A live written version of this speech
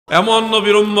এমন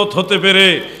নবীর উম্মত হতে পেরে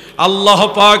আল্লাহ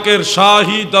পাকের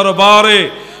শাহী দরবারে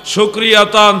শুকরিয়া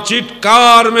তান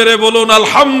চিৎকার মেরে বলুন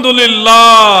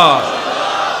আলহামদুলিল্লাহ।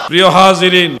 প্রিয়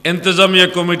হাজিরিন, ইন্তেজামিয়া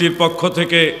কমিটির পক্ষ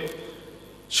থেকে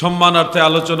সম্মানার্থে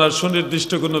আলোচনার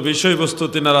সুনির্দিষ্ট কোনো বিষয়বস্তু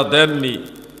তিনারা দেননি,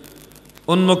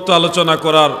 উন্মুক্ত আলোচনা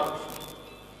করার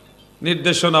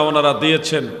নির্দেশনা ওনারা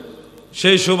দিয়েছেন।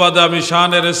 সেই সুবাদে আমি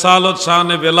শানে রিসালাত,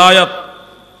 শানে বেলায়াত,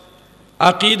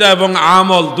 আকীদা এবং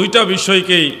আমল দুইটা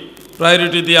বিষয়কেই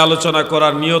প্রায়োরিটি দিয়ে আলোচনা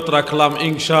করার নিয়ত রাখলাম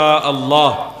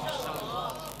ইনশাআল্লাহ।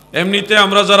 এমনিতে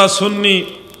আমরা যারা সুন্নি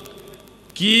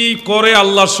কি করে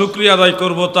আল্লাহর শুকরিয়া আদায়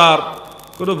করব তার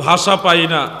কোনো ভাষা পাই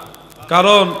না।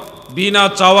 কারণ বিনা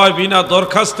চাওয়ায় বিনা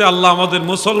দরখাস্তে আল্লাহ আমাদের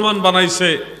মুসলমান বানাইছে,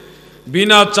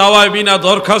 বিনা চাওয়ায় বিনা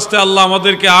দরখাস্তে আল্লাহ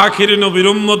আমাদেরকে আখিরি নবীর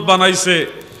উম্মত বানাইছে,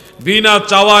 বিনা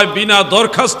চাওয়ায় বিনা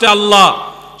দরখাস্তে আল্লাহ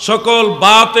সকল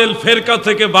বাতিল ফেরকা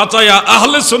থেকে বাঁচাইয়া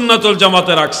আহলে সুন্নাত ওয়াল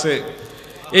জামাতে রাখছে।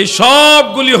 এই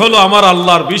সবগুলি হলো আমার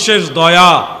আল্লাহর বিশেষ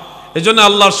দয়া। এজন্য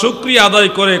আল্লাহর শুকরিয়া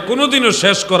আদায় করে কোনোদিনও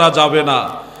শেষ করা যাবে না।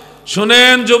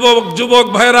 শুনেন যুবক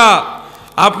ভাইরা,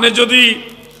 আপনি যদি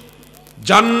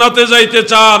জান্নাতে যাইতে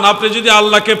চান, আপনি যদি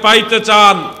আল্লাহকে পাইতে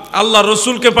চান, আল্লাহ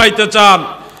রসুলকে পাইতে চান,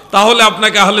 তাহলে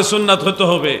আপনাকে আহলে সুন্নাত হতে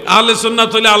হবে। আহলে সুন্নাত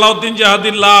হলে আলাউদ্দিন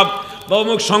জাহাদির লাভ বা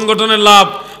অমুক সংগঠনের লাভ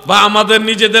বা আমাদের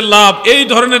নিজেদের লাভ এই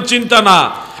ধরনের চিন্তা না।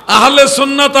 আহলে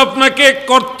সুন্নাত আপনাকে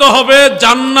করতে হবে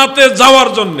জান্নাতে যাওয়ার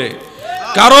জন্যে।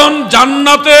 কারণ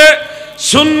জান্নাতে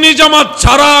সুন্নি জামাত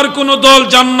ছাড়া আর কোনো দল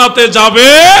জান্নাতে যাবে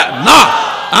না।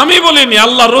 আমি বলিনি,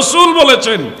 আল্লাহ রসুল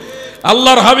বলেছেন,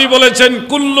 আল্লাহর হাবিব বলেছেন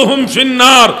কুল্লুহুম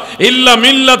ফিন্নার ইল্লা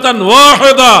মিল্লাতান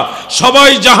ওয়াহিদা,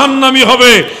 সবাই জাহান্নামী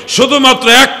হবে, শুধুমাত্র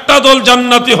একটা দল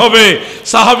জান্নাতি হবে।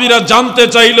 সাহাবীরা জানতে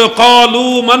চাইল ক্বালু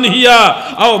মান হিয়া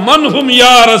আও মান হুম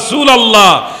ইয়া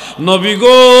রাসূলুল্লাহ, নবী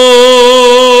গো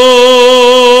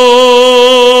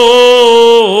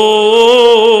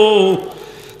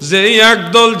যে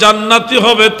একদল জান্নাতি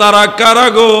হবে তারা কারা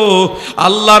গো?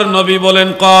 আল্লাহর নবী বলেন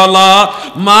ক্বালা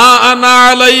মা আনা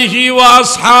আলাইহি ওয়া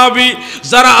আসহাবি,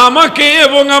 যারা আমাকে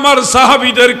এবং আমার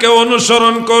সাহাবীদেরকে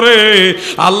অনুসরণ করে।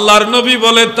 আল্লাহর নবী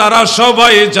বলে তারা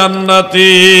সবাই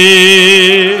জান্নাতি।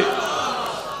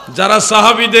 যারা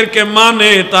সাহাবীদেরকে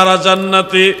মানে তারা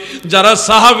জান্নাতি, যারা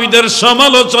সাহাবীদের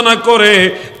সমালোচনা করে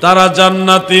তারা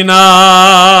জান্নাতি না।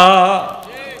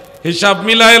 হিসাব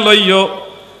মিলায় লইও,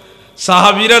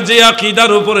 সাহাবীরা যে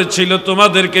আকীদার উপরে ছিল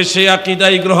তোমাদেরকে সেই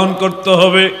আকীদাই গ্রহণ করতে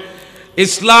হবে।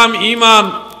 ইসলাম, ঈমান,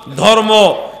 ধর্ম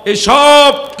এই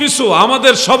সব কিছু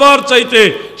আমাদের সবার চাইতে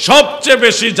সবচেয়ে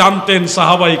বেশি জানতেন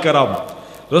সাহাবায়ে কেরাম।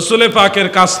 রাসূল পাকের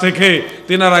কাছ থেকে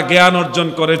তিনারা জ্ঞান অর্জন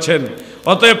করেছেন।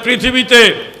 অতএব পৃথিবীতে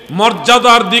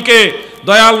মর্যাদার দিকে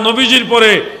দয়াল নবীজির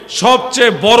পরে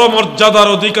সবচেয়ে বড় মর্যাদার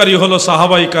অধিকারী হলো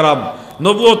সাহাবায়ে কেরাম,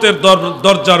 নবুয়তের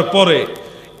দরজার পরে।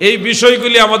 এই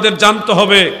বিষয়গুলি আমাদের জানতে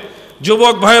হবে।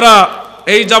 যুবক ভাইরা,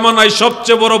 এই জামানায়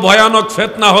সবচেয়ে বড় ভয়ানক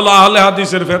ফিতনা হলো আহলে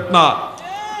হাদিসের ফিতনা।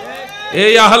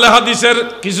 এই আহলে হাদিসের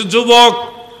কিছু যুবক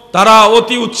তারা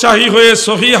অতি উৎসাহী হয়ে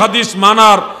সহিহ হাদিস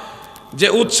মানার যে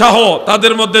উৎসাহ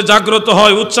তাদের মধ্যে জাগ্রত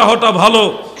হয়, উৎসাহটা ভালো,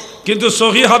 কিন্তু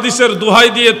সহিহ হাদিসের দোহাই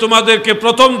দিয়ে তোমাদেরকে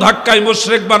প্রথম ধাক্কায়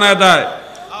মুশরিক বানায় দেয়।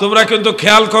 তোমরা কিন্তু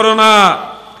খেয়াল করো না,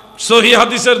 সহিহ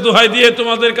হাদিসের দোহাই দিয়ে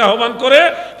তোমাদেরকে আহ্বান করে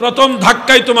প্রথম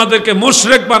ধাক্কায় তোমাদেরকে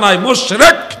মুশরিক বানায়।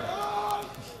 মুশরিক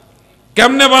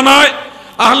কেমনে বানায়?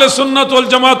 আহলে সুন্নাত ওয়াল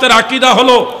জামাতের আকীদা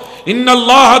হলো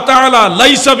ইন্নাল্লাহ তাআলা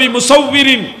লাইসা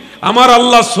বিমুসাউবিরিন, আমার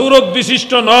আল্লাহ সূরত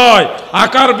বিশিষ্ট নয়,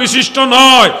 আকার বিশিষ্ট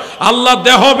নয়, আল্লাহ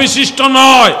দেহ বিশিষ্ট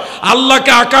নয়।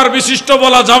 আল্লাহকে আকার বিশিষ্ট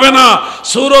বলা যাবে না,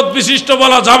 সূরত বিশিষ্ট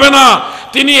বলা যাবে না।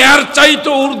 তিনি এর চাইতে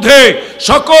ঊর্ধ্বে।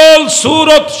 সকল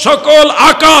সূরত, সকল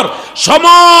আকার,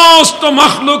 সমস্ত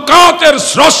মাখলুকাতের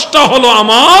স্রষ্টা হলো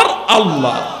আমার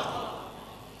আল্লাহ।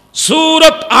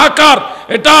 সূরত, আকার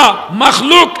এটা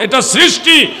মাখলুক, এটা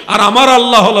সৃষ্টি, আর আমার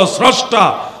আল্লাহ হলো স্রষ্টা।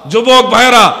 যুবক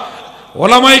ভাইরা,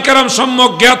 ওলামায়ে কেরাম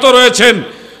সম্যক জ্ঞাত রয়েছেন,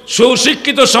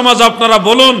 সুশিক্ষিত সমাজ, আপনারা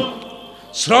বলুন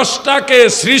স্রষ্টাকে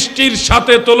সৃষ্টির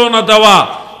সাথে তুলনা দেওয়া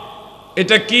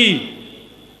এটা কি?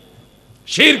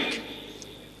 শিরক।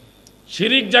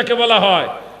 শিরক যাকে বলা হয়,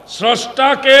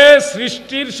 স্রষ্টাকে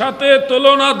সৃষ্টির সাথে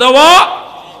তুলনা দেওয়া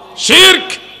শিরক।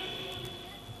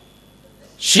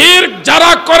 শিরক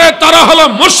যারা করে তারা হলো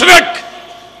মুশরিক।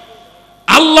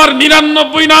 আল্লাহর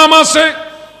 99 নাম আছে,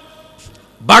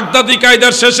 বাগদাদি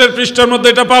কায়দার শেষের পৃষ্ঠার মধ্যে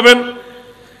এটা পাবেন,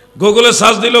 গুগলে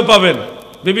সার্চ দিলেও পাবেন,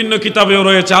 বিভিন্ন কিতাবেও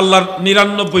রয়েছে আল্লাহর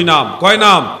 99 নাম। কয়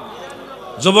নাম?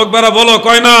 যুবক ভাইরা বলো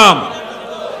কয় নাম?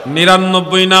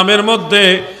 99 নামের মধ্যে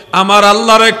আমার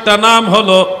আল্লাহর একটা নাম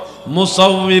হলো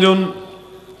মুসাউবিরুন।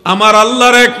 আমার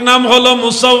আল্লাহর এক নাম হলো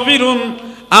মুসাউবিরুন।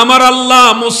 আমার আল্লাহ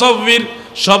মুসাউবির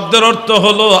শব্দের অর্থ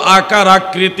হলো আকার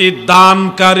আকৃতি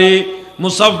দানকারী।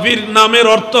 মুসাব্বির নামের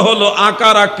অর্থ হলো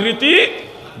আকার আকৃতি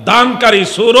দানকারী,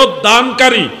 সূরত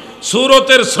দানকারী।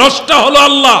 সূরতের স্রষ্টা হলো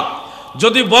আল্লাহ।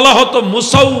 যদি বলা হতো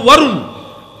মুসাওয়ারুন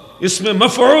ইসমে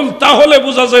মাফউল, তাহলে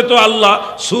বোঝা যেত আল্লাহ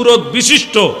সূরত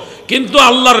বিশিষ্ট। কিন্তু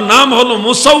আল্লাহর নাম হলো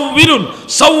মুসাউবিরুন,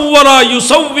 সাওয়ারা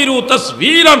ইউসাউবিরু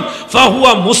তাসবীরান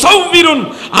ফাহুয়া মুসাউবিরুন।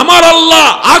 আমার আল্লাহ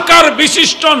আকার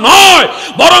বিশিষ্ট নয়,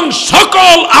 বরং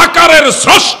সকল আকারের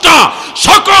স্রষ্টা,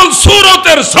 সকল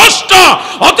সূরতের স্রষ্টা।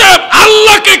 অতএব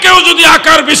আল্লাহকে কেউ যদি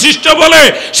আকার বিশিষ্ট বলে,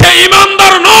 সে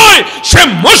ঈমানদার নয়, সে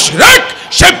মুশরিক,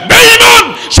 সে বেঈমান,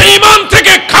 সে ঈমান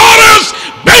থেকে খারিজ,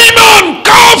 বেঈমান,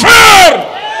 কাফের।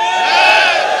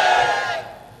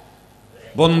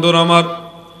 বন্ধুরা আমার,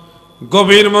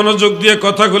 গভীর মনোযোগ দিয়ে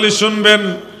কথাগুলি শুনবেন।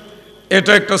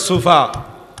 এটা একটা সোফা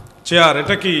চেয়ার।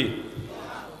 এটা কি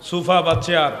সোফা বা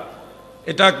চেয়ার?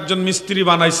 এটা একজন মিস্ত্রি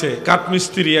বানাইছে, কাঠ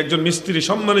মিস্ত্রি, একজন মিস্ত্রি,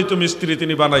 সম্মানিত মিস্ত্রি,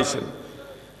 তিনি বানাইছেন।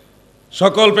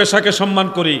 সকল পেশাকে সম্মান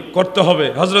করতে হবে।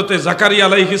 হযরতে জাকারিয়া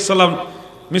আলাইহিস সালাম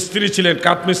মিস্ত্রি ছিলেন,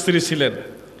 কাঠ মিস্ত্রি ছিলেন।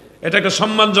 এটা একটা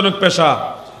সম্মানজনক পেশা।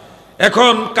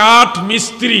 এখন কাঠ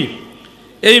মিস্ত্রি,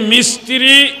 এই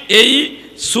মিস্ত্রি এই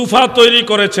সোফা তৈরি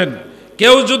করেছেন।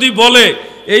 কেউ যদি বলে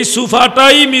এই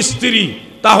সোফাটাই মিস্ত্রি,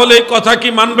 তাহলে এই কথা কি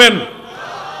মানবেন?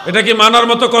 এটা কি মানার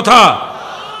মতো কথা?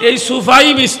 এই সোফাই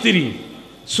মিস্ত্রি,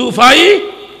 সোফাই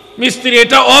মিস্ত্রি,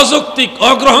 এটা অযৌক্তিক,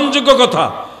 অগ্রহণযোগ্য কথা।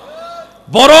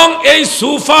 বরং এই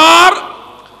সোফার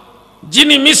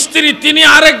যিনি মিস্ত্রি তিনি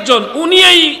আরেকজন, উনি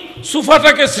এই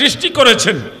সোফাটাকে সৃষ্টি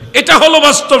করেছেন। এটা হলো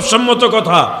বাস্তবসম্মত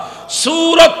কথা।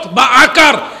 সূরত বা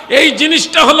আকার এই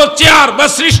জিনিসটা হলো চেয়ার বা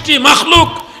সৃষ্টি, মাখলুক,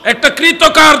 একটা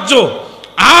কৃতকার্য।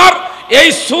 আর এই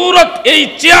সূরত, এই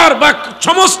চেয়ার বা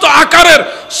সমস্ত আকারের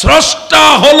স্রষ্টা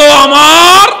হলো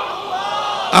আমার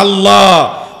আল্লাহ।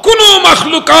 কোন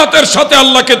মাখলুকাতের সাথে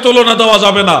আল্লাহকে তুলনা দেওয়া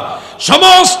যাবে না।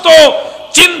 সমস্ত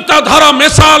চিন্তাধারা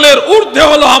মেসালের ঊর্ধ্বে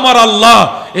হলো আমার আল্লাহ।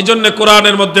 এই জন্য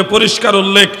কোরআনের মধ্যে পরিষ্কার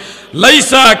উল্লেখ,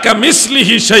 লাইসা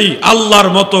কামিসলিহি শাই, আল্লাহর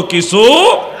মতো কিছু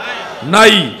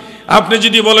নাই। আপনি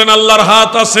যদি বলেন আল্লাহর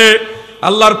হাত আছে,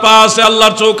 আল্লাহর পা আছে,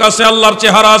 আল্লাহর চোখ আছে, আল্লাহর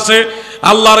চেহারা আছে,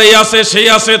 আল্লাহর এই আছে সেই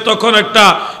আছে, তখন একটা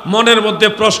মনের মধ্যে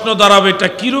প্রশ্ন দাঁড়াবে, এটা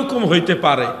কিরকম হইতে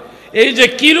পারে? এই যে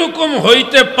কিরকম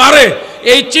হইতে পারে,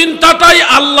 এই চিন্তাটাই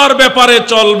আল্লাহর ব্যাপারে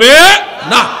চলবে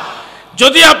না।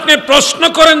 যদি আপনি প্রশ্ন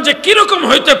করেন যে কিরকম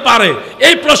হইতে পারে,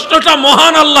 এই প্রশ্নটা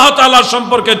মহান আল্লাহ তাআলার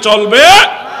সম্পর্কে চলবে।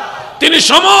 তিনি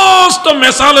সমস্ত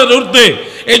মেসালের ঊর্ধ্বে।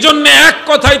 এই জন্য এক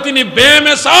কথায় তিনি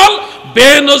বেমেসাল,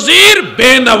 বেনজির,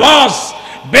 বেনওয়াজ।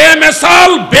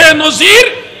 বেমেসাল, বেনজির,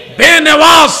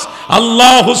 বেনওয়াজ।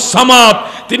 আল্লাহুস সামাদ,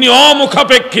 তিনি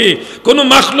অমুখাপেক্ষী, কোন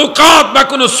মাখলুকাত বা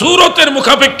কোন সূরতের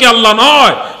মুখাপেক্ষী আল্লাহ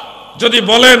নয়। যদি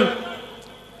বলেন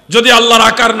যদি আল্লাহর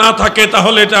আকার না থাকে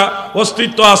তাহলে এটা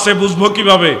অস্তিত্ব আছে, বুঝবো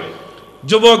কিভাবে?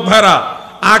 যুবক ভাইরা,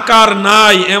 আকার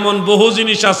নাই এমন বহু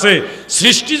জিনিস আছে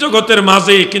সৃষ্টি জগতের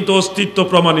মাঝে, কিন্তু অস্তিত্ব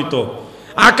প্রমাণিত।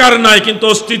 আকার নাই কিন্তু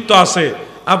অস্তিত্ব আছে।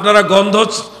 আপনারা গন্ধ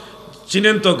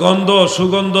চিনেন তো? গন্ধ,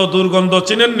 সুগন্ধ, দুর্গন্ধ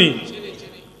চিনেননি?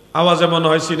 আওয়াজে মনে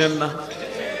হয় চিনেন না।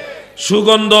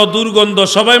 সুগন্ধ, দুর্গন্ধ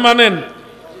সবাই মানেন?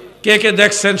 কে কে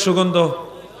দেখছেন সুগন্ধ?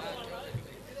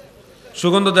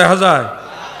 সুগন্ধ দেখা যায়,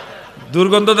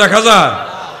 দুর্গন্ধ দেখা যায়,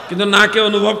 কিন্তু নাকে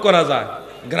অনুভব করা যায়,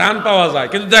 ঘ্রাণ পাওয়া যায়,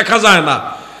 কিন্তু দেখা যায় না।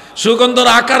 সুগন্ধের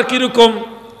আকার কিরকম,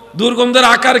 দুর্গন্ধের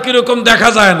আকার কিরকম দেখা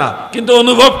যায় না, কিন্তু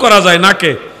অনুভব করা যায়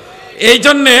নাকে। এই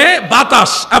জন্যে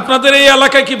বাতাস, আপনাদের এই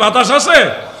এলাকায় কি বাতাস আছে?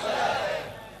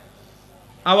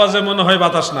 আওয়াজে মনে হয়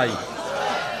বাতাস নাই।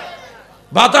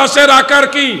 বাতাসের আকার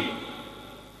কি?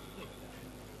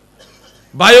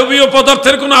 বায়বীয়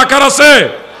পদার্থের কোন আকার আছে?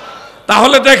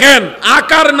 তাহলে দেখেন,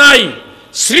 আকার নাই।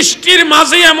 সৃষ্টির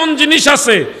মাঝে এমন জিনিস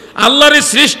আছে, আল্লাহর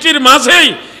সৃষ্টির মাঝেই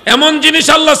এমন জিনিস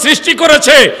আল্লাহ সৃষ্টি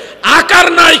করেছে, আকার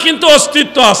নাই কিন্তু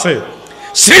অস্তিত্ব আছে।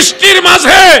 সৃষ্টির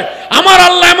মাঝে আমার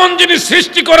আল্লাহ এমন জিনিস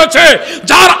সৃষ্টি করেছে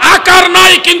যার আকার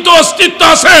নাই কিন্তু অস্তিত্ব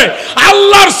আছে।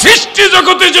 আল্লাহর সৃষ্টি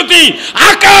জগতে যদি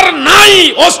আকার নাই,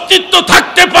 অস্তিত্ব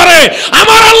থাকতে পারে,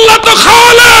 আমার আল্লাহ তো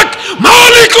খালেক,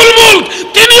 মালিকুল মুলক,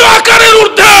 তিনিও আকারের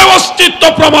ঊর্ধ্বে, অস্তিত্ব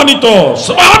প্রমাণিত।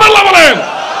 সুবহানাল্লাহ বলেন।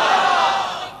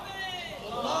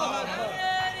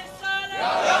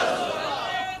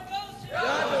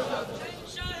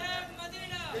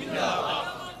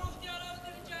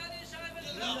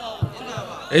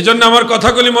 এই জন্য আমার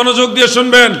কথাগুলি মনোযোগ দিয়ে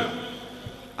শুনবেন।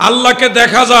 আল্লাহকে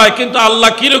দেখা যায় কিন্তু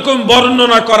আল্লাহ কিরকম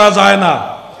বর্ণনা করা যায় না।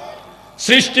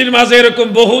 সৃষ্টির মাঝে এরকম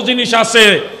বহু জিনিস আছে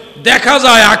দেখা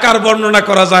যায়, আকার বর্ণনা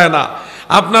করা যায় না।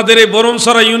 আপনাদের এই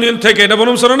বরমসরা ইউনিয়ন থেকে, এটা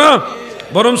বরমসরা না,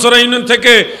 বরমসরা ইউনিয়ন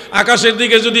থেকে আকাশের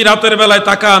দিকে যদি রাতের বেলায়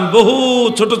তাকান, বহু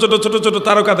ছোট ছোট ছোট ছোট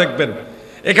তারকা দেখবেন।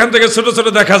 এখান থেকে ছোট ছোট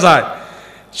দেখা যায়।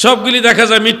 সবগুলি দেখা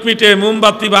যায় মিটমিটে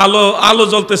মোমবাতি বা আলো আলো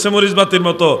জ্বলতেছে মরিচবাতির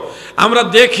মতো, আমরা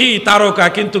দেখি তারকা,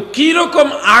 কিন্তু কি রকম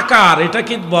আকার এটা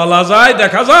কি বলা যায়?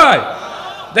 দেখা যায়?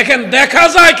 দেখেন, দেখা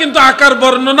যায় কিন্তু আকার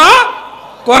বর্ণনা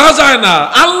করা যায় না।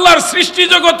 আল্লাহর সৃষ্টি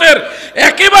জগতের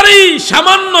একেবারেই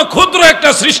সামান্য ক্ষুদ্র একটা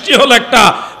সৃষ্টি হলো একটা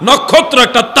নক্ষত্র,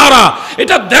 একটা তারা,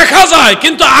 এটা দেখা যায়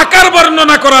কিন্তু আকার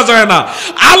বর্ণনা করা যায় না।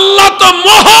 আল্লাহ তো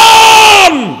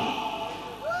মহান,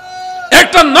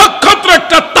 একটা নক্ষত্র,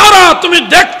 একটা তারা তুমি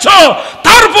দেখছো,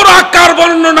 তারপর আকার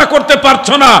বর্ণনা করতে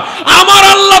পারছো না। আমার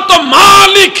আল্লাহ তো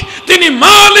মালিক, তিনি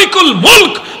মালিকুল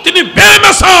মুলক, তিনি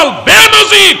বেমিসাল,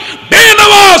 বেনজির,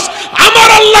 বেনওয়াজ। আমার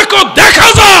আল্লাহকে দেখা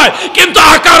যায় কিন্তু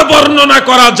আকার বর্ণনা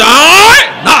করা যায়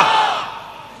না।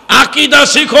 আকীদা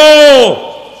শিখো,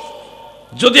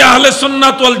 যদি আহলে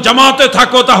সুন্নাত ওয়াল জামাতে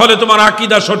থাকো তাহলে তোমার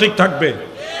আকীদা সঠিক থাকবে।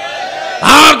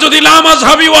 আর যদি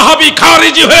লামাযহাবি ওয়াহাবি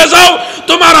খারিজি হয়ে যাও,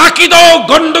 তোমার আকীদাও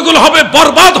গন্ডগোল হবে,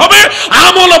 বরবাদ হবে,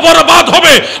 আমলও বরবাদ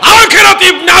হবে। আখিরাত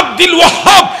ইবনে আব্দুল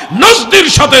ওয়াহ্হাব নজদির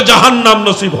সাথে জাহান্নাম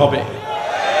নসিব হবে।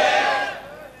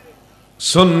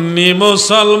 সুন্নি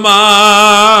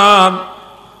মুসলমান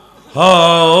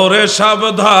হরে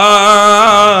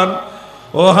সাবধান,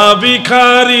 ওহাবি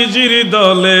খারিজির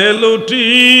দলে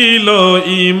লুটিল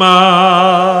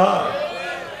ঈমান।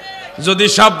 যদি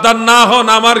সাবধান না হন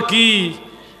আমার কি,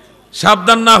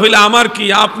 সাবধান না হইলে আমার কি,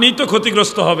 আপনিই তো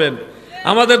ক্ষতিগ্রস্ত হবেন।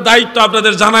 আমাদের দায়িত্ব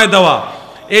আপনাদের জানায় দেওয়া।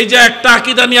 এই যে একটা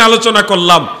আকীদা নিয়ে আলোচনা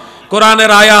করলাম,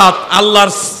 কোরআনের আয়াত,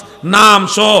 আল্লাহর নাম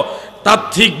সহ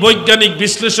তাত্ত্বিক বৈজ্ঞানিক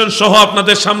বিশ্লেষণ সহ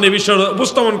আপনাদের সামনে বিষয়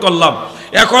উপস্থাপন করলাম।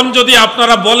 এখন যদি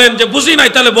আপনারা বলেন যে বুঝি নাই,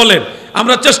 তাহলে বলেন,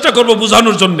 আমরা চেষ্টা করব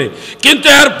বোঝানোর জন্য। কিন্তু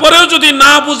এরপরেও যদি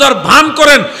না বুঝার ভান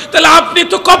করেন, তাহলে আপনি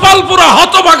তো কপাল পুরা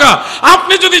হতভাগা।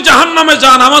 আপনি যদি জাহান্নামে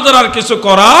যান, আমাদের আর কিছু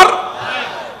করার।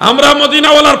 আমরা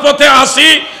মদিনাওয়ালার পথে আসি,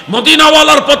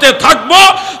 মদিনাওয়ালার পথে থাকবো,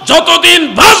 যতদিন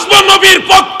বাঁচবো নবীর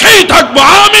পক্ষেই থাকবো।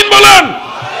 আমিন বলেন,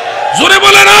 জোরে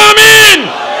বলেন আমিন।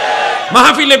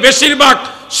 মাহফিলে বেশিরভাগ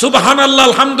সুবহানাল্লাহ,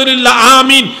 আলহামদুলিল্লাহ,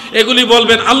 আমিন এগুলি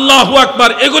বলবেন, আল্লাহু আকবার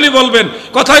এগুলি বলবেন।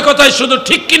 কথায় কথায় শুধু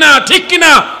ঠিক কিনা ঠিক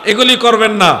কিনা এগুলি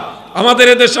করবেন না। আমাদের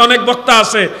এদেশে অনেক বক্তা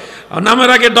আছে, নামের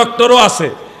আগে ডক্টরও আছে,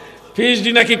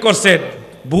 পিএইচডি নাকি করছে,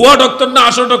 ভুয়া ডক্টর না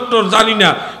আসল ডক্টর জানি না।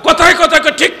 কথায় কথায়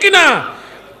ঠিক কিনা,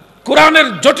 কোরআনের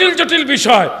জটিল জটিল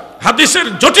বিষয়, হাদিসের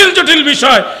জটিল জটিল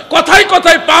বিষয়, কথায়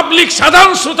কথায় পাবলিক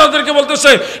সাধারণ শ্রোতাদেরকে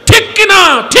বলতেছে ঠিক কিনা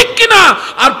ঠিক কিনা,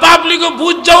 আর পাবলিকও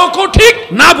বুঝ যাও কো ঠিক,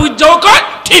 না বুঝ যাও কয়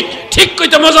ঠিক। ঠিক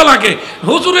কইতে মজা লাগে,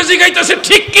 হুজুরে জিগাইতেছে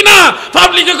ঠিক কিনা,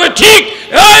 পাবলিকে কয় ঠিক।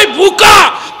 এই বুকা,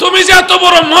 তুমি যে এত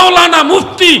বড় মাওলানা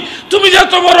মুফতি, তুমি যে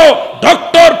এত বড়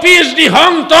ডক্টর, পিএইচডি,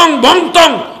 হং টং বং টং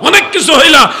অনেক কিছু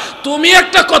হইলা, তুমি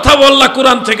একটা কথা বললা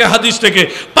কোরআন থেকে হাদিস থেকে,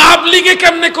 পাবলিকে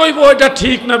কেমনে কইব এটা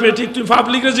ঠিক না বেঠিক? তুমি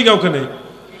পাবলিকে জিগাও কেন?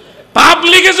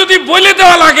 পাবলিকে যদি বলে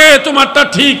দেওয়া লাগে তোমারটা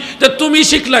ঠিক, তা তুমি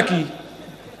শিখলা কি?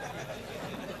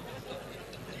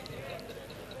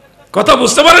 কথা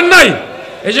বুঝতে পারেন নাই?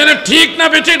 এই জন্য ঠিক না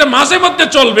বেঠিক এটা মাঝে মধ্যে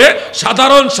চলবে,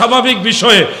 সাধারণ স্বাভাবিক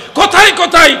বিষয়ে। কথায়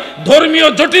কথায় ধর্মীয়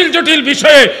জটিল জটিল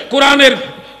বিষয়ে, কোরআনের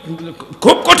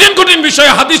খুব কঠিন কঠিন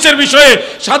বিষয়ে, হাদিসের বিষয়ে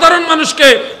সাধারণ মানুষকে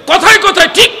কথায় কথায়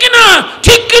ঠিক কিনা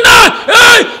ঠিক কিনা,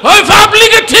 এই ওই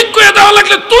পাবলিকে ঠিক করে দেওয়া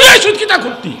লাগলে তুই এই সুৎকিটা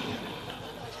করতি।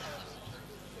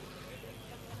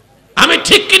 আমি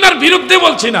ঠিক কিনার বিরুদ্ধে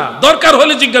বলছি না, দরকার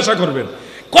হলে জিজ্ঞাসা করবেন।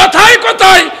 কথায়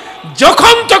কথায়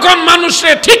যখন তখন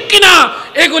মানুষরে ঠিক কিনা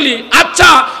এগুলি, আচ্ছা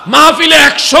মাহফিলে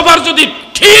 100 বার যদি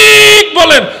ঠিক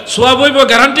বলেন সওয়াব হইব,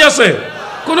 গ্যারান্টি আছে?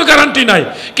 কোনো গ্যারান্টি নাই।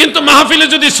 কিন্তু মাহফিলে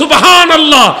যদি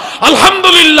সুবহানাল্লাহ,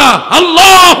 আলহামদুলিল্লাহ,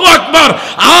 আল্লাহু আকবার,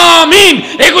 আমিন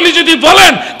এগুলি যদি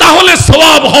বলেন তাহলে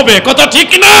সওয়াব হবে। কথা ঠিক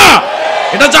না?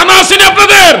 এটা জানা আছে না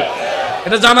আপনাদের?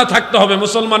 এটা জানা থাকতে হবে।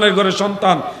 মুসলমানের ঘরে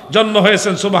সন্তান জন্ম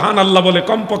হয়েছেন, সুবহানাল্লাহ বলে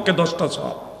কমপক্ষে 10টা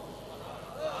সওয়াব।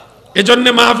 এজন্য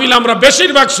মাহফিল আমরা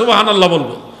বেশিরভাগ সুবহানাল্লাহ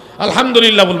বলবো,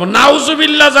 আলহামদুলিল্লাহ বলবো।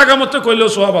 নাউজুবিল্লাহ জায়গা মতো কইলেও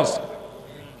সওয়াব আছে।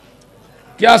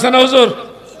 কি আছে না হুজুর?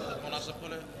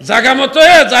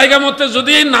 জায়গা মতো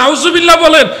যদি নাউজুবিল্লাহ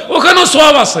বলেন ওখানেও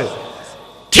সওয়াব আছে।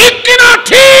 ঠিক কিনা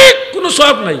ঠিক, কোনো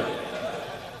সওয়াব নাই,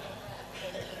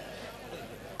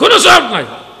 কোনো সওয়াব নাই।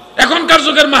 এখনকার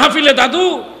যুগের মাহফিলে দাদু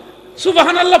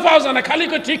সুবহানাল্লাহ পাওয়া যায় না, খালি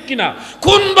কই ঠিক কিনা।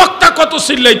 কোন বক্তা কত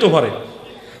চিল্লাইতে পারে?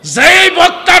 যেই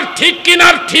বক্তার ঠিক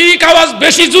কিনার ঠিক আওয়াজ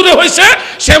বেশি জোরে হয়েছে,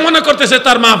 সে মনে করতেছে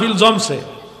তার মাহফিল জমছে।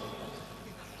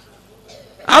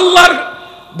 আল্লাহর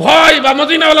ভয় বা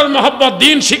মদিনাওয়ালার মহব্বত,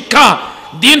 দিন শিক্ষা,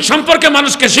 দিন সম্পর্কে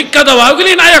মানুষকে শিক্ষা দেওয়া,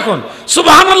 ওগুলি নাই এখন।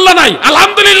 সুবহানাল্লাহ নাই,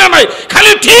 আলহামদুলিল্লাহ নাই,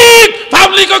 খালি ঠিক,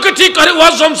 পাবলিক ওকে ঠিক করে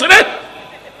ওয়াজ জমছে রে।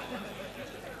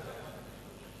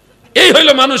 এই হইল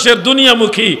মানুষের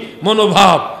দুনিয়ামুখী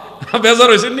মনোভাব। বেজার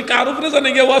হয়েছে নি, কার উপরে জানে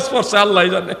গিয়ে ওয়াজ পড়ছে আল্লাহ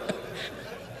জানে।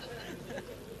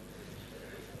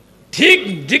 ঠিক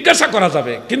জিজ্ঞাসা করা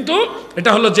যাবে, কিন্তু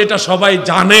এটা হলো যেটা সবাই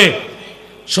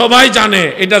জানে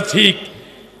এটা ঠিক,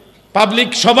 পাবলিক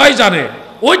সবাই জানে,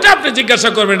 ওইটা আপনি জিজ্ঞাসা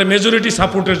করবেন। এটা মেজরিটি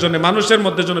সাপোর্টের জন্য, মানুষের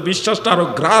মধ্যে যেন বিশ্বাসটা আরো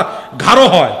গাঢ়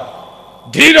হয়,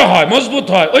 দৃঢ় হয়, মজবুত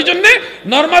হয়। ওই জন্য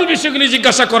নর্মাল বিষয়গুলি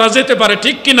জিজ্ঞাসা করা যেতে পারে,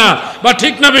 ঠিক কিনা বা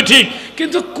ঠিক না ঠিক।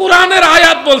 কিন্তু কোরআনের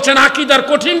আয়াত বলছেন, আকীদার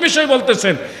কঠিন বিষয়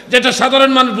বলতেছেন, যেটা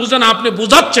সাধারণ মানুষ বুঝে না, আপনি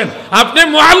বুঝাচ্ছেন। আপনি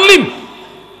মুআল্লিম,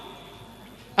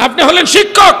 আপনি হলেন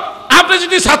শিক্ষক। আপনি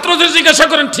যদি ছাত্রদের জিজ্ঞাসা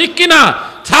করেন ঠিক কিনা,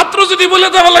 ছাত্র যদি বলে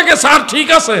দেওয়া লাগে স্যার ঠিক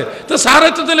আছে, তো স্যার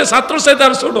তো দিলে ছাত্র চাইতে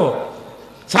আর ছোট,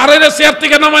 স্যারের চেয়ার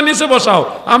থেকে নামায় নিচে বসাও,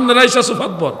 আপনারা ইসা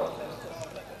সুফাতবর।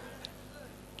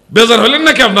 বেজার হলেন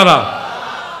নাকি আপনারা?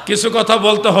 কিছু কথা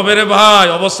বলতে হবে রে ভাই,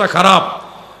 অবস্থা খারাপ।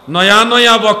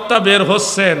 নয়া বক্তা বের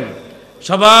হচ্ছেন,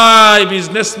 সবাই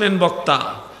বিজনেসম্যান বক্তা।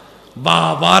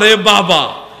 বাবা রে বাবা,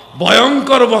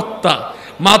 ভয়ঙ্কর বক্তা।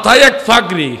 মাথায় এক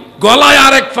ফাগরি, গলায়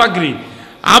আরেক ফাগরি,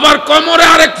 আবার কোমরে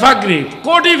আরেক ফাগরি,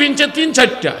 কোটি ভিনছে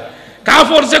 3-4টা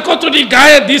কাপড়, যে কতটি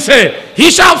গায়ে দিছে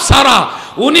হিসাব ছাড়া।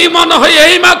 উনি মনে হয়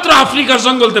এই মাত্র আফ্রিকার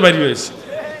জঙ্গলতে বাইরে হয়েছে,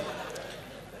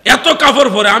 এত কাপড়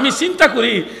পরে। আমি চিন্তা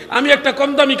করি, আমি একটা কম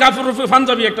দামি কাপড়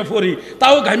পাঞ্জাবি একটা পরি,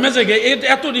 তাও ঘামে জেগে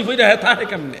এত ডিফাইরা থাকে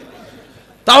কেমনে,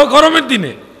 তাও গরমের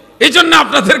দিনে। এই জন্য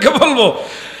আপনাদেরকে বলবো,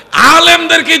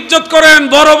 আলেমদেরকে ইজ্জত করেন।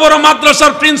 বড় বড়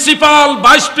মাদ্রাসার প্রিন্সিপাল,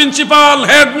 ভাইস প্রিন্সিপাল,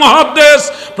 হেড মুহাদ্দিস,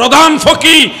 প্রধান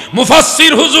ফকি,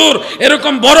 মুফাসসির হুজুর,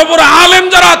 এরকম বড় বড় আলেম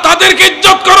যারা, তাদেরকে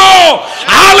ইজ্জত করো।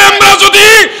 আলেমরা যদি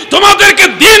তোমাদেরকে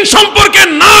দিন সম্পর্কে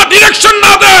না ডিরেকশন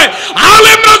না দেয়,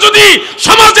 আলেমরা যদি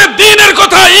সমাজের দ্বীনের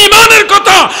কথা, ঈমানের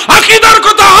কথা, আকীদার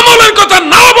কথা, আমলের কথা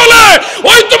না বলে,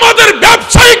 ওই তোমাদের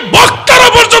ব্যবসায়িক বক্তারা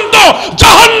পর্যন্ত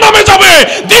জাহান্নামে যাবে,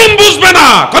 দ্বীন বুঝবে না।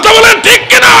 কথা বলেন ঠিক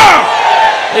কিনা?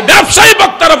 এই ব্যবসায়ী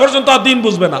বক্তারা পর্যন্ত আর দিন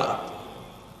বুঝবে না।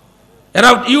 এরা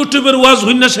ইউটিউবের ওয়াজ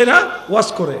হইনা সেরা ওয়াজ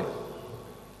করে,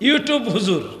 ইউটিউব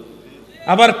হুজুর।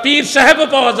 আবার পীর সাহেবও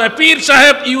পাওয়া যায়, পীর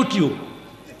সাহেব ইউটিউব,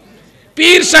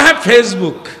 পীর সাহেব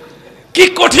ফেসবুক। কি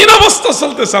কঠিন অবস্থা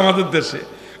চলতেছে আমাদের দেশে,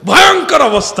 ভয়ঙ্কর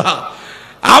অবস্থা।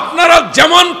 আপনারা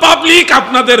যেমন পাবলিক,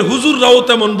 আপনাদের হুজুররাও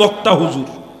তেমন বক্তা হুজুর।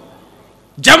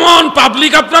 যেমন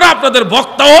পাবলিক আপনারা, আপনাদের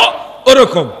বক্তাও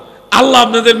ওরকম। আল্লাহ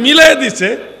আপনাদের মিলাই দিছে।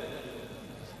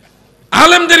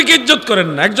 আলেমদেরকে ইজ্জত করেন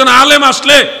না। একজন আলেম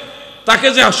আসলে তাকে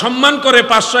যে সম্মান করে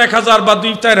 500, 1000 বা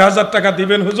 2-4 টাকা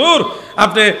দিবেন, হুজুর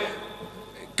আপনি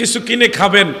কিছু কিনে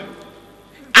খাবেন,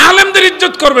 আলেমদের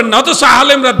ইজ্জত করবেন না। অথচ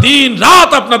আলেমরা দিন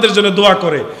রাত আপনাদের জন্য দোয়া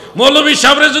করে। মৌলভী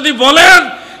সাহেবরে যদি বলেন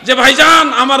যে ভাইজান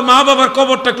আমার মা বাবার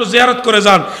কবরটা একটু জিয়ারত করে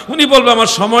যান, উনি বলবে আমার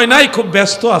সময় নাই, খুব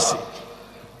ব্যস্ত আছি।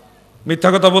 মিথ্যা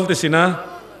কথা বলতেছি না?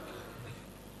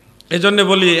 এই জন্য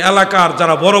বলি, এলাকার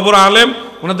যারা বড় বড় আলেম,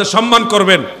 ওনাদের সম্মান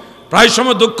করবেন। প্রায়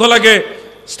সময় দুঃখ লাগে,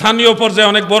 স্থানীয় পর্যায়ে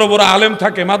অনেক বড় বড় আলেম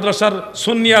থাকে, মাদ্রাসার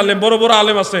সুন্নি আলেম, বড় বড়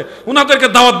আলেম আছে, ওনাদেরকে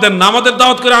দাওয়াত দেন না। আমাদের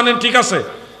দাওয়াত করে আনেন, ঠিক আছে,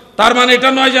 তার মানে এটা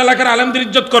নয় যে এলাকার আলেমদের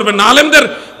ইজ্জত করবেন না। আলেমদের,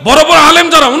 বড় বড় আলেম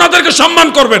যারা, ওনাদেরকে সম্মান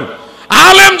করবেন।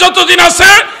 আলেম যতদিন আছে,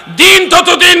 দিন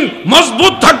ততদিন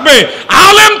মজবুত থাকবে।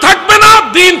 আলেম থাকবে না,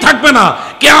 দিন থাকবে না।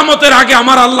 কিয়ামতের আগে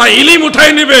আমার আল্লাহ ইলিম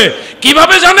উঠাই নিবে।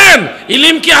 কিভাবে জানেন?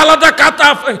 ইলিম কি আলাদা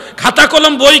খাতা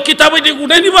কলম বই কিতাব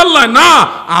উঠে নিবে আল্লাহ? না,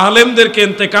 আলেমদেরকে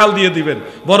ইন্তেকাল দিয়ে দিবেন।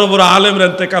 বড় বড় আলেমরা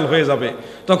ইন্তেকাল হয়ে যাবে,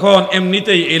 তখন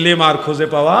এমনিতেই ইলম আর খুঁজে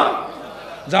পাওয়া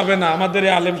যাবে না। আমাদের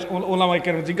এই আলেম ওলামায়ে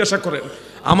কেরাম জিজ্ঞাসা করেন,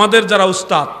 আমাদের যারা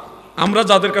উস্তাদ, আমরা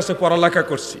যাদের কাছে পড়ালেখা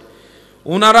করছি,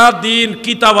 ওনারা দিন,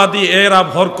 কিতাবাদি, এরা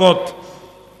বরকত,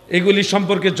 এগুলি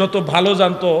সম্পর্কে যত ভালো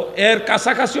জানতো, এর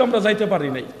কাছাকাছিও আমরা যাইতে পারি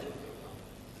নাই।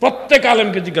 প্রত্যেক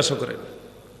আলেমকে জিজ্ঞাসা করেন,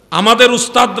 আমাদের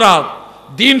উস্তাদরা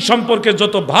দিন সম্পর্কে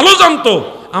যত ভালো জানতো,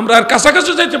 আমরা এর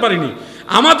কাছাকাছি যাইতে পারিনি।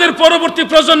 আমাদের পরবর্তী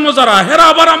প্রজন্ম যারা, হেরা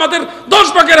আবার আমাদের 10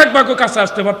 ভাগের 1 ভাগও কাছে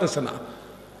আসতে পারতেছে না।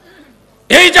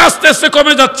 এই যে আস্তে আস্তে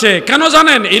কমে যাচ্ছে, কেন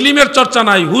জানেন? ইলিমের চর্চা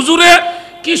নাই। হুজুরে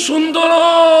কি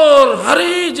সুন্দর,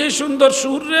 আরে যে সুন্দর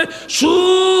সুর রে,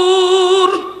 সুর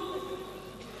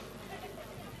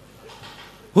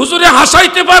হুজুরে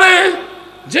হাসাইতে পারে,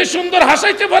 যে সুন্দর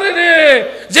হাসাইতে পারে রে,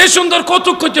 যে সুন্দর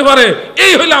কৌতুক করতে পারে।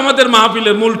 এই হইলো আমাদের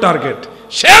মাহফিলের মূল টার্গেট।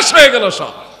 শেষ হয়ে গেল,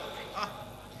 সব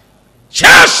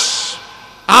শেষ।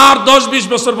 আর 10-20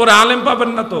 বছর পরে আলেম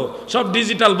পাবেন না তো, সব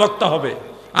ডিজিটাল বক্তা হবে,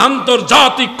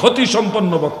 আন্তর্জাতিক ক্ষতি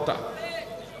সম্পন্ন বক্তা।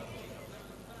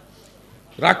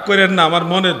 রাগ করেন না, আমার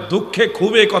মনে দুঃখে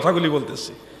খুব এই কথাগুলি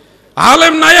বলতেছি।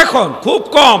 আলেম নাই এখন, খুব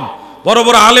কম। বড়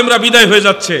বড় আলেমরা বিদায় হয়ে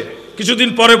যাচ্ছে। কিছুদিন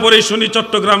পরে পরেই শুনি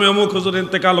চট্টগ্রামে অমুক হুজুর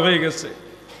ইন্তেকাল হয়ে গেছে,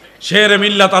 শেরে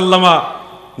মিল্লাত আল্লামা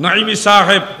নাইমি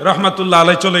সাহেব রহমাতুল্লাহ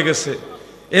আলাই চলে গেছে।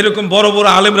 এরকম বড় বড়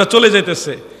আলেমরা চলে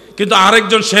যেতেছে, কিন্তু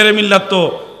আরেকজন শেরে মিল্লাত তো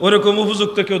ওরকম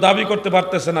উপযুক্ত কেউ দাবি করতে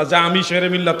পারতেছে না যে আমি শেরে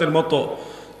মিল্লাতের মতো।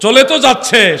 চলে তো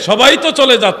যাচ্ছে, সবাই তো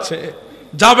চলে যাচ্ছে,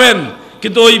 যাবেন,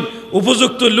 কিন্তু ওই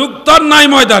উপযুক্ত লোক তো নাই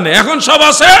ময়দানে। এখন সব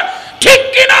আছে ঠিক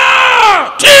কিনা,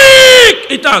 ঠিক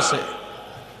এটা আছে।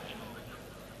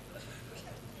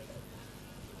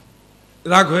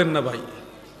 রাগ হয়েন না ভাই,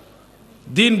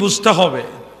 দিন বুঝতে হবে।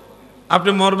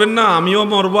 আপনি মরবেন না, আমিও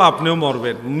মরবো, আপনিও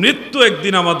মরবেন। মৃত্যু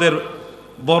একদিন আমাদের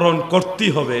বরণ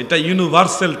করতেই হবে, এটা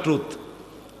ইউনিভার্সাল ট্রুথ।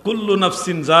 কুল্লু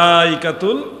নাফসিন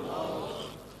যায়িকাতুল,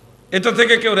 এটা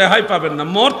থেকে কেউ রেহাই পাবেন না।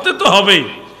 মরতে তো হবেই।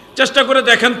 চেষ্টা করে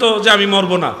দেখেন তো যে আমি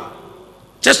মরবো না,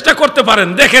 চেষ্টা করতে পারেন,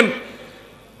 দেখেন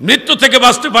মৃত্যু থেকে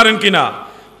বাঁচতে পারেন কিনা।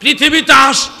 পৃথিবীতে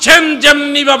আসছেন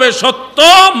যেমনি ভাবে সত্য,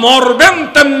 মরবেন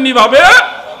তেমনি ভাবে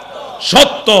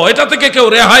সত্য, এটা থেকে কেউ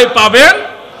রেহাই পাবেন।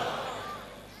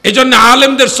 এই জন্য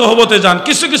আলেমদের সোহবতে যান।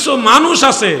 কিছু কিছু মানুষ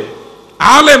আছে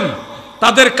আলেম,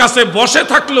 তাদের কাছে বসে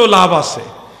থাকলেও লাভ আছে।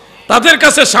 তাদের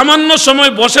কাছে সামান্য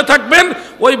সময় বসে থাকবেন,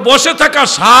 ওই বসে থাকা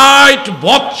 60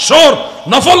 বৎসর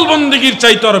নফল বন্দেগীর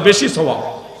চাইতে আরো বেশি সওয়াব।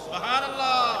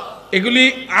 এগুলি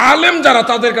আলেম যারা,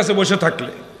 তাদের কাছে বসে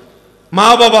থাকলে, মা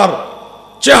বাবার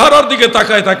চেহারার দিকে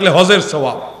তাকায় থাকলে হজের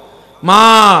সওয়াব,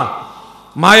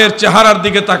 মায়ের চেহারার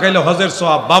দিকে তাকাইলে হজের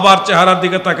সওয়াব, বাবার চেহারার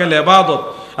দিকে তাকাইলে ইবাদত।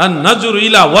 আন নাজরু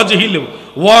ইলা ওয়াজহিল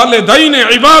ওয়ালিদাইনি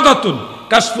ইবাদাতুন,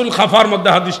 কাশফুল খাফার মধ্যে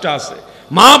হাদিসটা আছে।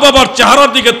 মা বাবার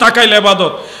চেহারার দিকে তাকাইলে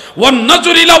ইবাদত। ওয়ান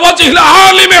নাজরু ইলা ওয়াজহিল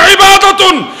আলিমি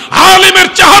ইবাদাতুন, আলিমের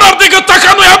চেহারার দিকে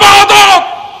তাকানো ইবাদত।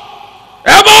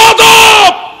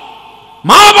 ইবাদত,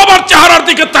 মা বাবার চেহারার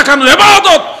দিকে তাকানো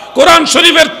ইবাদত। কোরআন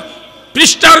শরীফের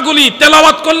পৃষ্ঠারগুলি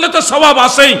তেলাওয়াত করলে তো সওয়াব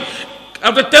আছেই।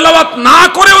 আপনি তেলাওয়াত না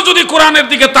করেও যদি কোরআনের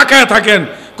দিকে তাকায় থাকেন,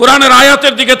 কোরআনের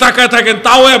আয়াতের দিকে তাকায় থাকেন,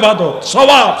 তাও ইবাদত,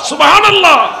 সওয়াব।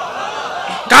 সুবহানাল্লাহ।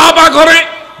 কাবা ঘরে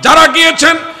যারা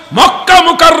গিয়েছেন, মক্কা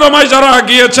মুকাররমায় যারা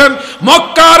গিয়েছেন,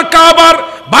 মক্কার কাবার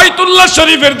বাইতুল্লাহ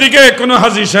শরীফের দিকে কোন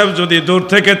হাজী সাহেব যদি দূর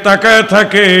থেকে তাকায়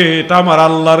থাকে, এটা আমার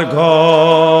আল্লাহর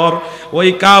ঘর। ওই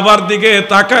কাবার দিকে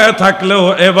তাকায় থাকলেও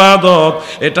ইবাদত,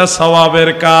 এটা সওয়াবের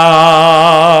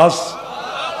কাজ।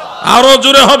 আরো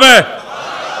জোরে হবে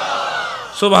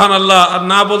সুবহানাল্লাহ। আর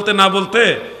না বলতে না বলতে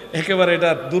একেবারে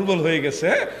এটা দুর্বল হয়ে গেছে।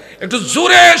 একটু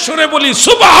জোরে সরে বলি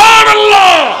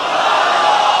সুবহানাল্লাহ।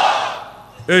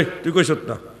 এই তুই কইছ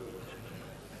না,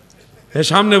 হে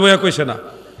সামনে বইয়া কইছে না।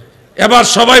 এবার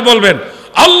সবাই বলবেন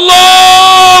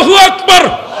আল্লাহু আকবার।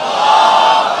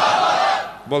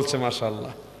 বলছে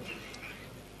মাশাআল্লাহ।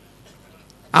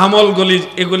 আমলগুলি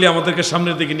এগুলি আমাদেরকে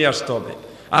সামনের দিকে নিয়ে আসতে হবে।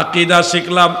 আকীদা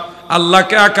শিখলাম,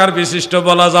 আল্লাহকে আকার বিশিষ্ট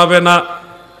বলা যাবে না।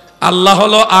 আল্লাহ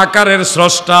হলো আকারের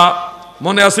স্রষ্টা।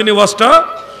 মনে আসেনি ওয়াজটা?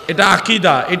 এটা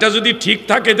আকীদা। এটা যদি ঠিক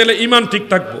থাকে তাহলে ঈমান ঠিক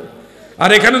থাকবো। আর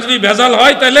এখানে যদি ভেজাল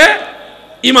হয় তাহলে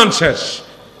ঈমান শেষ,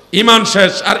 ঈমান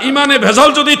শেষ। আর ঈমানে ভেজাল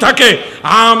যদি থাকে,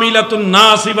 আমিলাতুন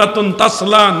নাসিবাতুন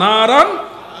তাসলা নারান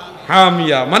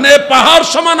হামিয়া, মানে পাহাড়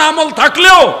সমান আমল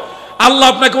থাকলেও আল্লাহ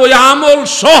আপনাকে ওই আমল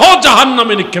সহ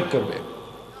জাহান্নামে নিক্ষেপ করবে।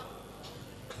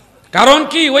 কারণ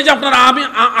কি? ওই যে আপনার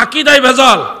আকীদায়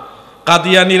ভেজাল।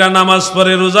 কাদিয়ানীরা নামাজ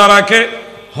পড়ে, রোজা রাখে,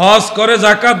 হজ করে,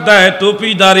 যাকাত দেয়,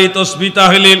 টুপি দাড়ি তাসবিহ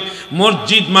তাহলিল,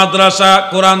 মসজিদ মাদ্রাসা,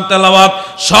 কোরআন তেলাওয়াত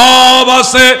সব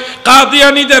আছে,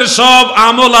 কাদিয়ানীদের সব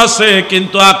আমল আছে,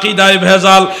 কিন্তু আকীদায়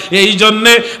ভেজাল। এই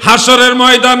জন্যে হাসরের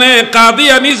ময়দানে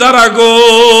কাদিয়ানী যারা গো,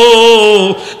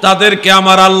 তাদেরকে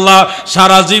আমার আল্লাহ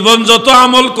সারা জীবন যত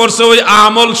আমল করছে ওই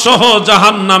আমল সহ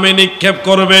জাহান্নামে নিক্ষেপ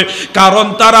করবে। কারণ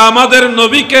তারা আমাদের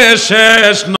নবীকে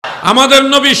শেষ, আমাদের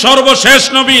নবী সর্বশেষ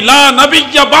নবী। লা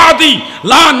নবিয়্যা বাদি,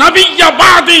 লা নবিয়্যা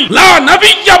বাদি, লা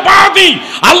নবিয়্যা বাদি।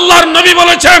 আল্লাহর নবী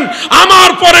বলেছেন আমার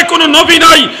পরে কোনো নবী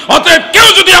নাই। অতএব কেউ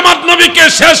যদি আমার নবীকে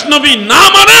শেষ নবী না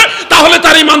মানে, তাহলে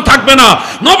তার ঈমান থাকবে না।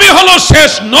 নবী হলো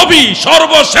শেষ নবী,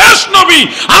 সর্বশেষ নবী,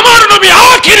 আমার নবী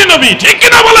আখিরি নবী। ঠিক কি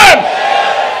না বলেন?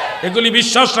 এগুলি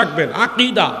বিশ্বাস রাখবেন।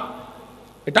 আকীদা,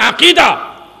 এটা আকীদা,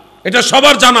 এটা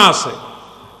সবার জানা আছে।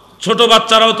 ছোট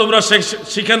বাচ্চারাও তোমরা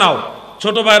শিখে নাও।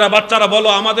 ছোট ভাইরা, বাচ্চারা বলো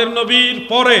আমাদের নবীর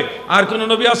পরে আর কোন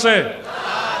নবী আছে?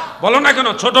 বলো না কেন?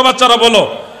 ছোট বাচ্চারা বলো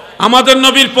আমাদের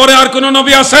নবীর পরে আর কোন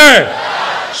নবী আছে?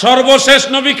 সর্বশেষ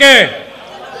নবীকে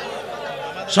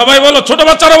সবাই বলো, ছোট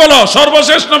বাচ্চারা বলো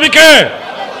সর্বশেষ নবীকে।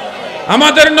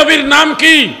 আমাদের নবীর নাম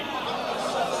কি?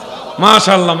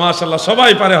 মাশাআল্লাহ মাশাআল্লাহ,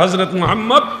 সবাই পারে। হযরত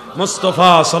মুহাম্মদ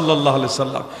মুস্তাফা সাল্লাল্লাহু আলাইহি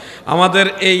সাল্লাম। আমাদের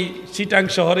এই চিটাং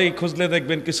শহরে খুঁজলে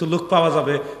দেখবেন কিছু লোক পাওয়া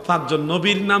যাবে 5 জন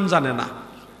নবীর নাম জানে না,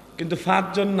 কিন্তু 5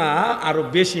 জন না আরো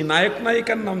বেশি নায়ক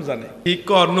নায়িকার নাম জানে। কি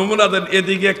কর নমুনা দেন,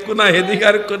 এদিকে এক কোনা এদিকে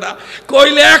আর কোনা,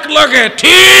 কইলে এক লগে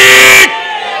ঠিক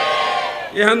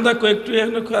এখান দেখো একটু,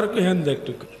 এখানে আর এখান দেখ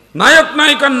একটু। নায়ক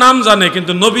নায়িকার নাম জানে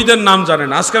কিন্তু নবীদের নাম জানে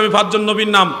না। আজকে আমি 5 জন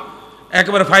নবীর নাম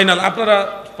একেবারে ফাইনাল। আপনারা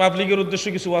পাবলিকের উদ্দেশ্যে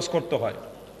কিছু ওয়াজ করতে হয়।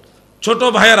 ছোট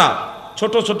ভাইয়েরা,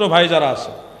 ছোট ছোট ভাই যারা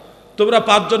আছে, তোমরা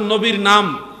 5 জন নবীর নাম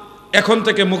এখন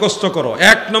থেকে মুখস্থ করো।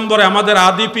 1 নম্বরে আমাদের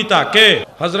আদি পিতা কে?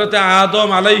 হযরতে আদম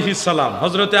আলাইহিস সালাম।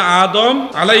 হযরতে আদম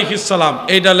আলাইহিস সালাম,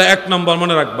 এইটা হলো 1 নম্বর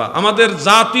মনে রাখবা। আমাদের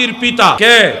জাতির পিতা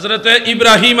কে? হযরতে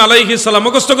ইব্রাহিম আলাইহিস সালাম।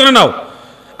 মুখস্থ করে নাও।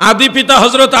 আদি পিতা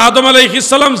হযরত আদম আলাইহিস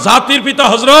সালাম, জাতির পিতা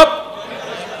হযরত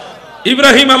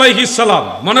ইব্রাহিম আলাইহিস সালাম।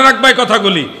 মনে রাখবা এই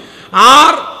কথাগুলি।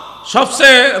 আর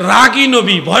সবচেয়ে রাগী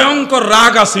নবী, ভয়ঙ্কর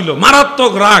রাগ আছিল,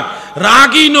 মারাত্মক রাগ,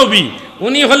 রাগী নবী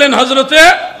উনি হলেন হযরতে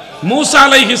মুসা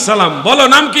আলাইহিস সালাম। বলো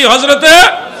নাম কি? হযরতে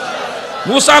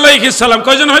মুসা আলাইহিস সালাম।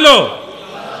 কয়জন হলো?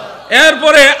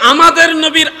 এরপরে আমাদের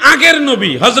নবীর আগের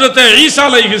নবী হযরতে ঈসা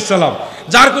আলাইহিস সালাম,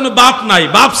 যার কোনো বাপ নাই,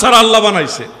 বাপ ছাড়া আল্লাহ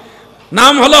বানাইছে,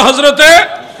 নাম হলো হযরতে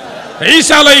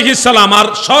ঈসা আলাইহিস সালাম। আর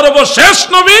সর্বশেষ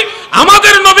নবী,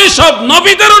 আমাদের নবী, সব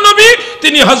নবীদেরও নবী,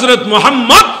 তিনি হযরত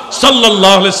মুহাম্মদ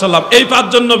সাল্লাল্লাহু আলাইহি সাল্লাম। এই 5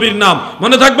 জন নবীর নাম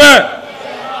মনে থাকবে।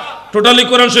 টোটালি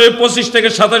কোরআন শরীফে 25 থেকে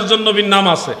 27 জন নবীর নাম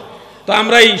আছে। তো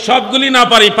আমরা এই সবগুলি না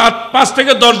পারি, 5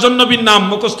 থেকে 10 জন নবীর নাম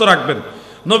মুখস্থ রাখবেন।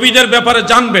 নবীদের ব্যাপারে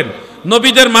জানবেন,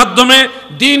 নবীদের মাধ্যমে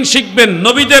দিন শিখবেন,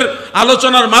 নবীদের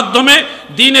আলোচনার মাধ্যমে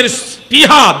দ্বীনের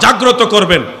স্পৃহা জাগ্রত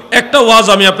করবেন। একটা ওয়াজ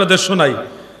আমি আপনাদের শোনাই,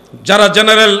 যারা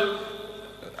জেনারেল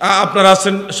আপনারা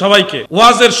আছেন সবাইকে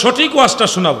ওয়াজের সঠিক ওয়াজটা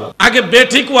শোনাবো। আগে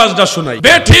বেঠিক ওয়াজটা শোনাই।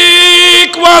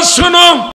 বেঠিক ওয়াজ শোনো।